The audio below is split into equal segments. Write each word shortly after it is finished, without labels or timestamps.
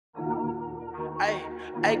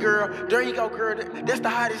Hey girl, there you go, girl. That's the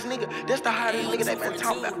hottest nigga. That's the hottest nigga they been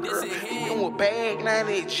talking about, girl. He doing bag, now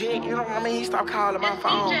that jet, you know what I mean? He stopped calling my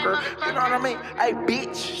phone, girl. You know what I mean? Hey,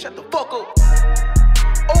 bitch, shut the fuck up.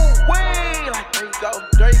 Oh, way! Like, there you go,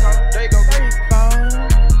 there you go, there you go, there you go.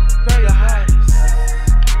 There you hottest.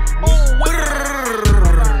 Oh, way!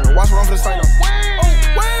 Watch what I'm finna say though.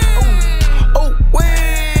 Oh,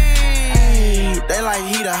 way! They like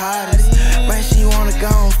he the hottest. Man, she wanna go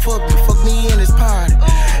and fuck me in this party.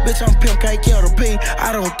 Bitch, I'm PimpK, kill the P.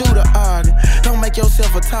 I don't do the arguing. Don't make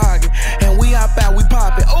yourself a target. And we hop out, we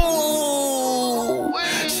pop it. Ooh,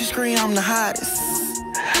 she scream I'm the hottest.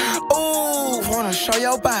 Ooh, wanna show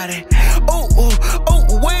your body. Ooh,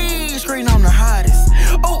 way, scream I'm the hottest.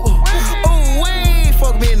 Ooh, way,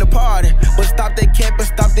 fuck me in the party. But stop that cap and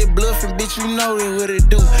stop that bluffing, bitch, you know that what it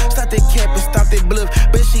do. Stop that cap and stop that bluff,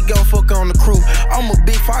 bitch, she gon' fuck on the crew. I'm a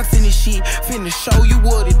big fox in this shit, finna show you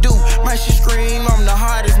what it do. Man, she scream, I'm the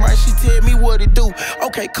hottest, man, she tell me what it do.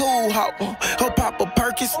 Okay, cool, ho, pop a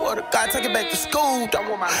Perkins, swear to God, take it back to school.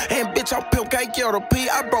 And bitch, I'm PimpK, kill the P,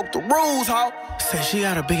 I broke the rules, ho. Say she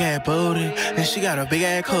got a big ass booty, and she got a big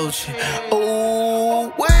ass coochie.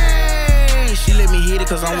 Ooh, way, she let me hit it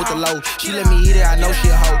cause I'm with the low. She let me hit it, I know she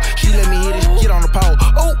a hoe. She let me hit it, she get on the pole.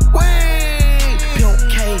 Oh, way,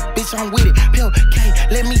 PimpK, bitch, I'm with it.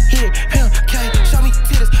 PimpK, let me hit it. PimpK, show me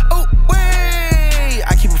titties. Oh, way,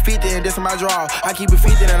 I keep it 50 and this in my draw. I keep it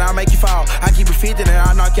 50 and I make you fall. I keep it 50 and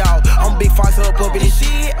I knock you out. I'm big fox up in this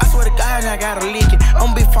shit. I swear to God, I gotta lick it.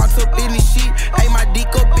 I'm big fox up in this shit. Ain't my dick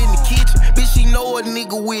up in the kitchen. Bitch, she know a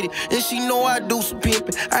nigga with it, and she know I do some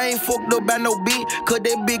pimpin'. I ain't fucked up by no bitch, cause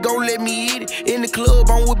that bitch gon' let me hit it. In the club,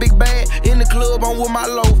 I'm with big bag. In the club, I'm with my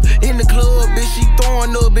loaf. In the club, bitch, she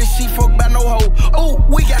throwing up, bitch, she fucked by no hoe. Oh,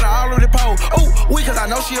 we got her all on the pole. Oh, we, cause I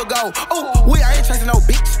know she'll go. Oh, we, I ain't chasing no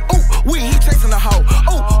bitch. Oh, we, he chasing a hoe.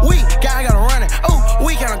 Oh, we, guy gotta run it. Oh,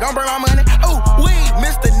 we kinda gon' burn my money. Oh, we,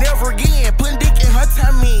 Mr. Never Again, putting dick in her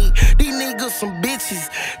tummy. These niggas some bitches.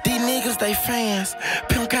 These niggas, they fans.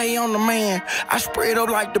 PimpK on the man. I spread up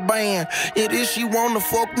like the band. It is she wanna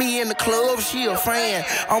fuck me in the club, she a fan.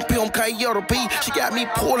 I'm PimpK, yo the P. She got me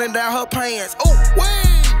pulling down her pants. Oh,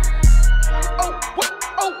 way! Oh,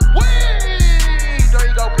 way! There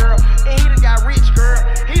you go, girl. And he done got rich, girl.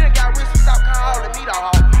 He done got rich and stopped calling me the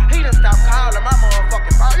hoe. He done stopped calling my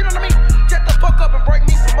motherfucking phone. You know what I mean? Get the fuck up and break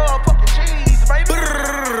me some motherfucking cheese, baby.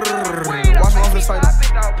 Watch what I'm finna say.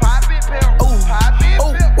 Pop it, pimp. Pop it,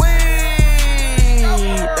 pimp.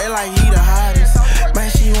 They like he the hottest. Man,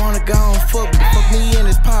 she wanna go and fuck me in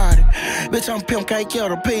this party. Bitch, I'm PimpK, kill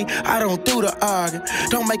the P. I don't do the arguing.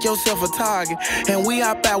 Don't make yourself a target. And we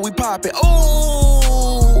hop out, we pop it.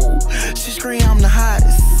 Ooh, she scream I'm the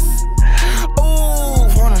hottest. Ooh,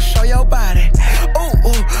 wanna show your body.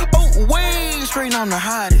 Ooh, way, scream I'm the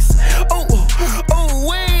hottest. Ooh,